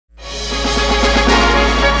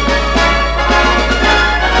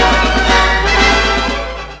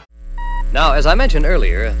Now, as I mentioned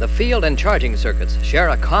earlier, the field and charging circuits share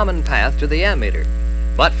a common path to the ammeter.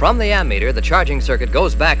 But from the ammeter, the charging circuit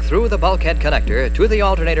goes back through the bulkhead connector to the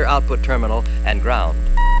alternator output terminal and ground.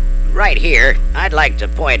 Right here, I'd like to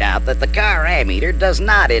point out that the car ammeter does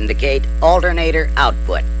not indicate alternator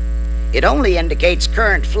output. It only indicates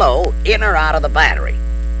current flow in or out of the battery.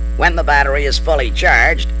 When the battery is fully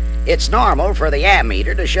charged, it's normal for the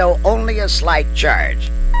ammeter to show only a slight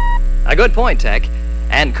charge. A good point, Tech.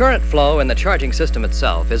 And current flow in the charging system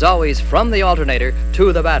itself is always from the alternator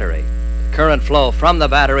to the battery. Current flow from the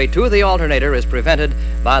battery to the alternator is prevented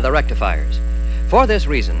by the rectifiers. For this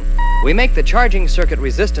reason, we make the charging circuit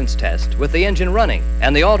resistance test with the engine running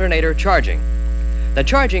and the alternator charging. The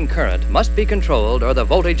charging current must be controlled or the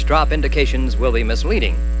voltage drop indications will be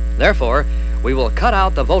misleading. Therefore, we will cut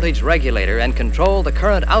out the voltage regulator and control the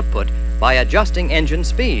current output by adjusting engine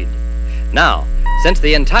speed. Now, since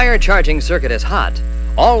the entire charging circuit is hot,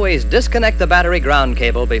 always disconnect the battery ground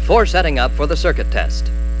cable before setting up for the circuit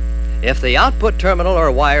test. If the output terminal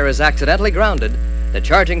or wire is accidentally grounded, the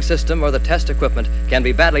charging system or the test equipment can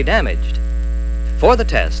be badly damaged. For the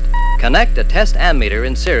test, connect a test ammeter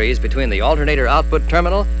in series between the alternator output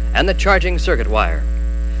terminal and the charging circuit wire.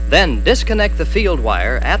 Then disconnect the field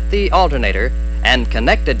wire at the alternator and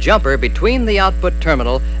connect a jumper between the output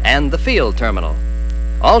terminal and the field terminal.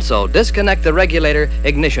 Also, disconnect the regulator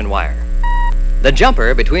ignition wire. The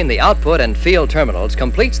jumper between the output and field terminals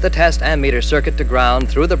completes the test ammeter circuit to ground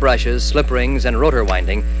through the brushes, slip rings, and rotor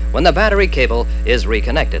winding when the battery cable is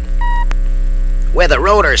reconnected. With the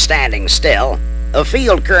rotor standing still, a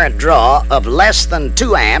field current draw of less than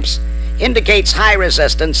 2 amps indicates high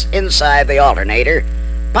resistance inside the alternator,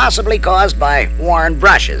 possibly caused by worn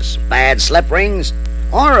brushes, bad slip rings,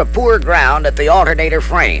 or a poor ground at the alternator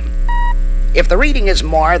frame. If the reading is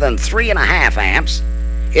more than 3.5 amps,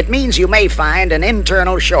 it means you may find an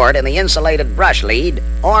internal short in the insulated brush lead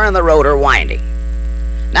or in the rotor winding.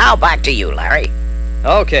 Now back to you, Larry.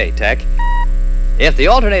 Okay, Tech. If the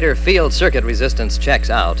alternator field circuit resistance checks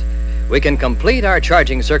out, we can complete our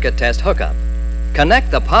charging circuit test hookup.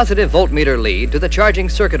 Connect the positive voltmeter lead to the charging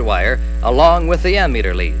circuit wire along with the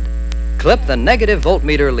ammeter lead. Clip the negative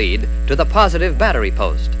voltmeter lead to the positive battery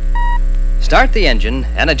post. Start the engine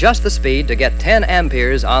and adjust the speed to get 10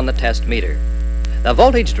 amperes on the test meter. The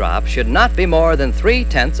voltage drop should not be more than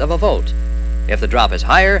 0.3 of a volt. If the drop is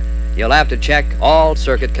higher, you'll have to check all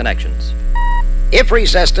circuit connections. If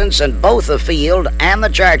resistance in both the field and the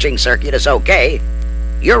charging circuit is okay,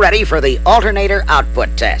 you're ready for the alternator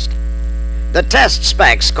output test. The test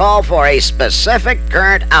specs call for a specific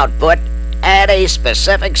current output at a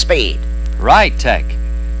specific speed. Right, Tech.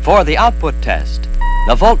 For the output test,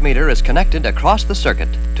 the voltmeter is connected across the circuit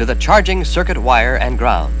to the charging circuit wire and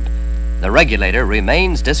ground. The regulator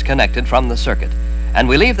remains disconnected from the circuit, and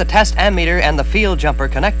we leave the test ammeter and the field jumper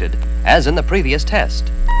connected, as in the previous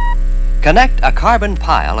test. Connect a carbon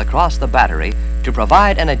pile across the battery to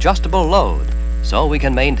provide an adjustable load, so we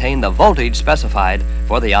can maintain the voltage specified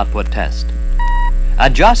for the output test.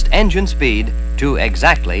 Adjust engine speed to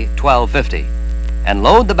exactly 1250, and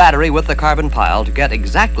load the battery with the carbon pile to get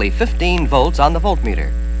exactly 15 volts on the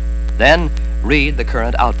voltmeter. Then read the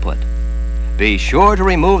current output. Be sure to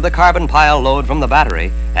remove the carbon pile load from the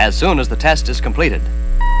battery as soon as the test is completed.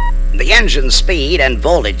 The engine speed and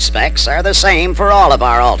voltage specs are the same for all of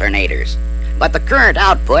our alternators, but the current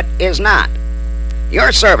output is not.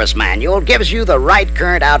 Your service manual gives you the right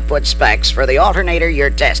current output specs for the alternator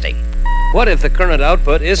you're testing. What if the current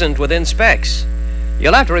output isn't within specs?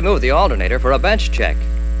 You'll have to remove the alternator for a bench check.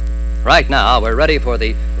 Right now, we're ready for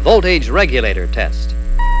the voltage regulator test.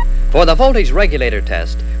 For the voltage regulator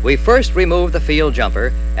test, we first remove the field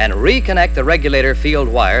jumper and reconnect the regulator field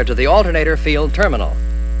wire to the alternator field terminal.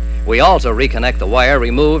 We also reconnect the wire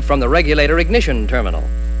removed from the regulator ignition terminal.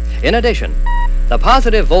 In addition, the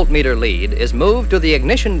positive voltmeter lead is moved to the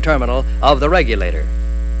ignition terminal of the regulator.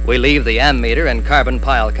 We leave the ammeter and carbon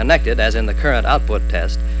pile connected as in the current output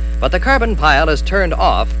test, but the carbon pile is turned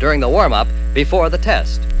off during the warm-up before the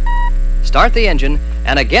test. Start the engine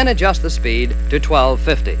and again adjust the speed to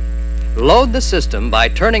 1250. Load the system by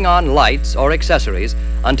turning on lights or accessories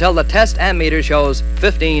until the test ammeter shows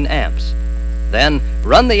 15 amps. Then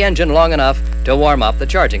run the engine long enough to warm up the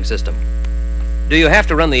charging system. Do you have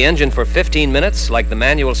to run the engine for 15 minutes like the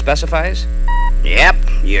manual specifies? Yep,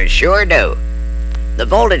 you sure do. The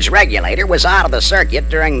voltage regulator was out of the circuit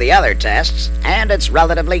during the other tests, and it's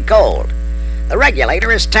relatively cold. The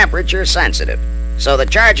regulator is temperature sensitive, so the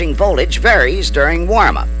charging voltage varies during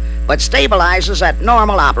warm-up, but stabilizes at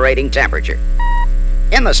normal operating temperature.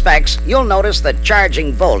 In the specs, you'll notice that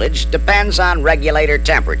charging voltage depends on regulator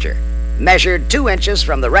temperature. measured 2 inches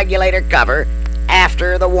from the regulator cover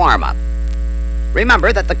after the warm-up.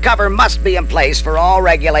 Remember that the cover must be in place for all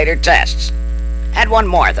regulator tests. And one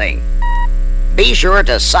more thing. Be sure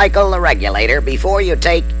to cycle the regulator before you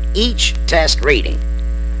take each test reading.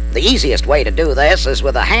 The easiest way to do this is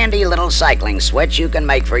with a handy little cycling switch you can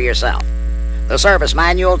make for yourself. The service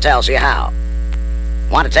manual tells you how.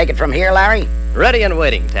 Want to take it from here, Larry? Ready and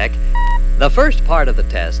waiting, Tech. The first part of the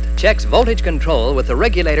test checks voltage control with the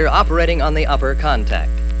regulator operating on the upper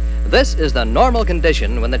contact. This is the normal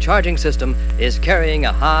condition when the charging system is carrying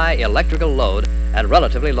a high electrical load at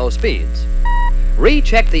relatively low speeds.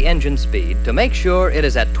 Recheck the engine speed to make sure it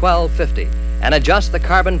is at 1250 and adjust the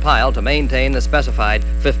carbon pile to maintain the specified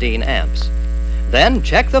 15 amps. Then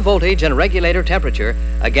check the voltage and regulator temperature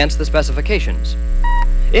against the specifications.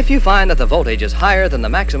 If you find that the voltage is higher than the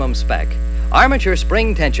maximum spec, armature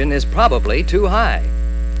spring tension is probably too high.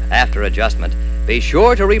 After adjustment, be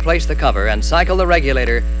sure to replace the cover and cycle the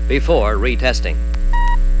regulator before retesting.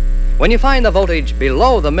 When you find the voltage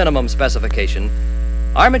below the minimum specification,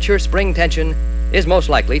 armature spring tension is most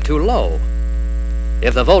likely too low.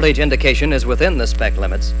 If the voltage indication is within the spec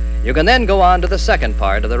limits, you can then go on to the second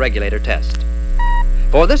part of the regulator test.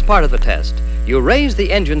 For this part of the test, you raise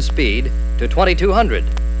the engine speed to 2200,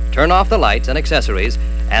 turn off the lights and accessories,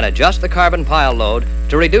 and adjust the carbon pile load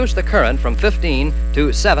to reduce the current from 15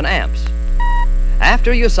 to 7 amps.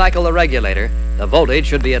 After you cycle the regulator, the voltage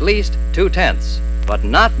should be at least 0.2, but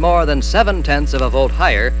not more than 0.7 of a volt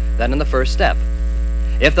higher than in the first step.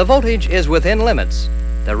 If the voltage is within limits,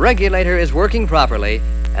 the regulator is working properly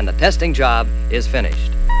and the testing job is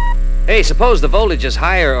finished. Hey, suppose the voltage is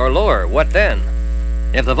higher or lower, what then?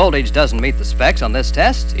 If the voltage doesn't meet the specs on this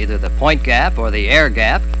test, either the point gap or the air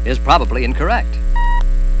gap is probably incorrect.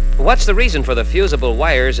 What's the reason for the fusible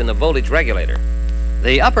wires in the voltage regulator?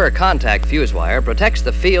 The upper contact fuse wire protects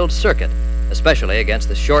the field circuit, especially against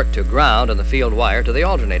the short to ground in the field wire to the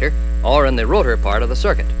alternator or in the rotor part of the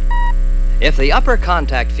circuit. If the upper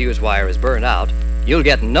contact fuse wire is burned out, you'll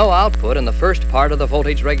get no output in the first part of the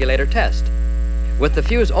voltage regulator test. With the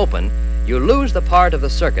fuse open, you lose the part of the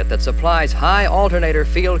circuit that supplies high alternator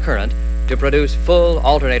field current to produce full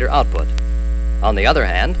alternator output. On the other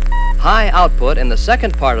hand, high output in the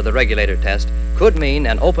second part of the regulator test could mean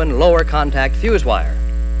an open lower contact fuse wire.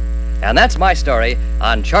 And that's my story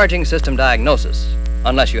on charging system diagnosis,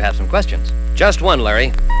 unless you have some questions. Just one,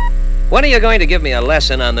 Larry. When are you going to give me a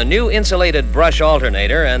lesson on the new insulated brush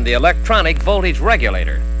alternator and the electronic voltage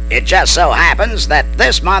regulator? It just so happens that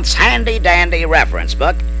this month's handy-dandy reference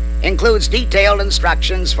book includes detailed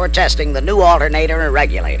instructions for testing the new alternator and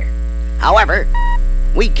regulator. However,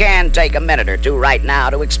 we can take a minute or two right now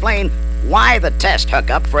to explain why the test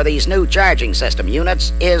hookup for these new charging system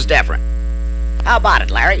units is different. How about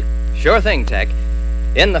it, Larry? Sure thing, Tech.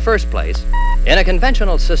 In the first place, in a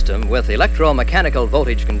conventional system with electromechanical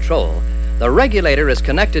voltage control, the regulator is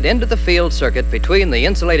connected into the field circuit between the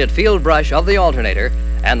insulated field brush of the alternator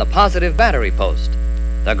and the positive battery post.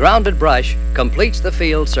 The grounded brush completes the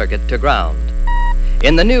field circuit to ground.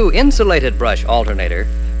 In the new insulated brush alternator,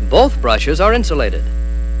 both brushes are insulated.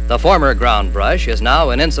 The former ground brush is now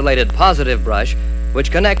an insulated positive brush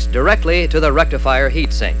which connects directly to the rectifier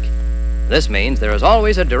heatsink. This means there is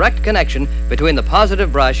always a direct connection between the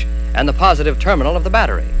positive brush and the positive terminal of the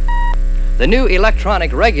battery. The new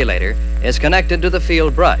electronic regulator is connected to the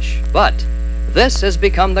field brush, but this has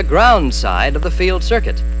become the ground side of the field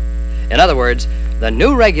circuit. In other words, the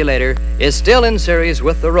new regulator is still in series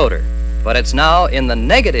with the rotor, but it's now in the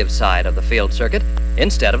negative side of the field circuit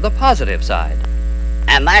instead of the positive side.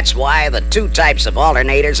 And that's why the two types of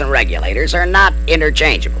alternators and regulators are not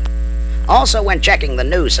interchangeable. Also, when checking the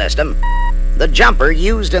new system, the jumper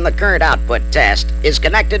used in the current output test is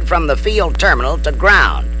connected from the field terminal to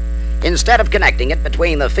ground, instead of connecting it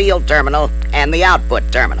between the field terminal and the output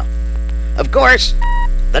terminal. Of course,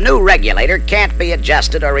 the new regulator can't be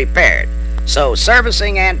adjusted or repaired, so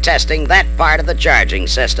servicing and testing that part of the charging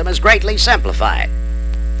system is greatly simplified.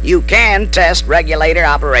 You can test regulator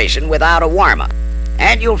operation without a warm-up,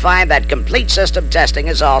 and you'll find that complete system testing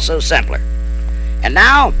is also simpler. And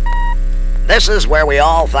now, this is where we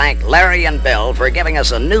all thank Larry and Bill for giving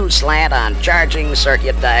us a new slant on charging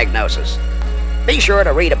circuit diagnosis. Be sure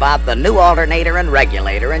to read about the new alternator and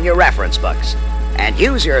regulator in your reference books, and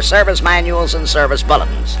use your service manuals and service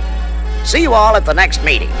bulletins. See you all at the next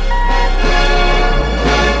meeting.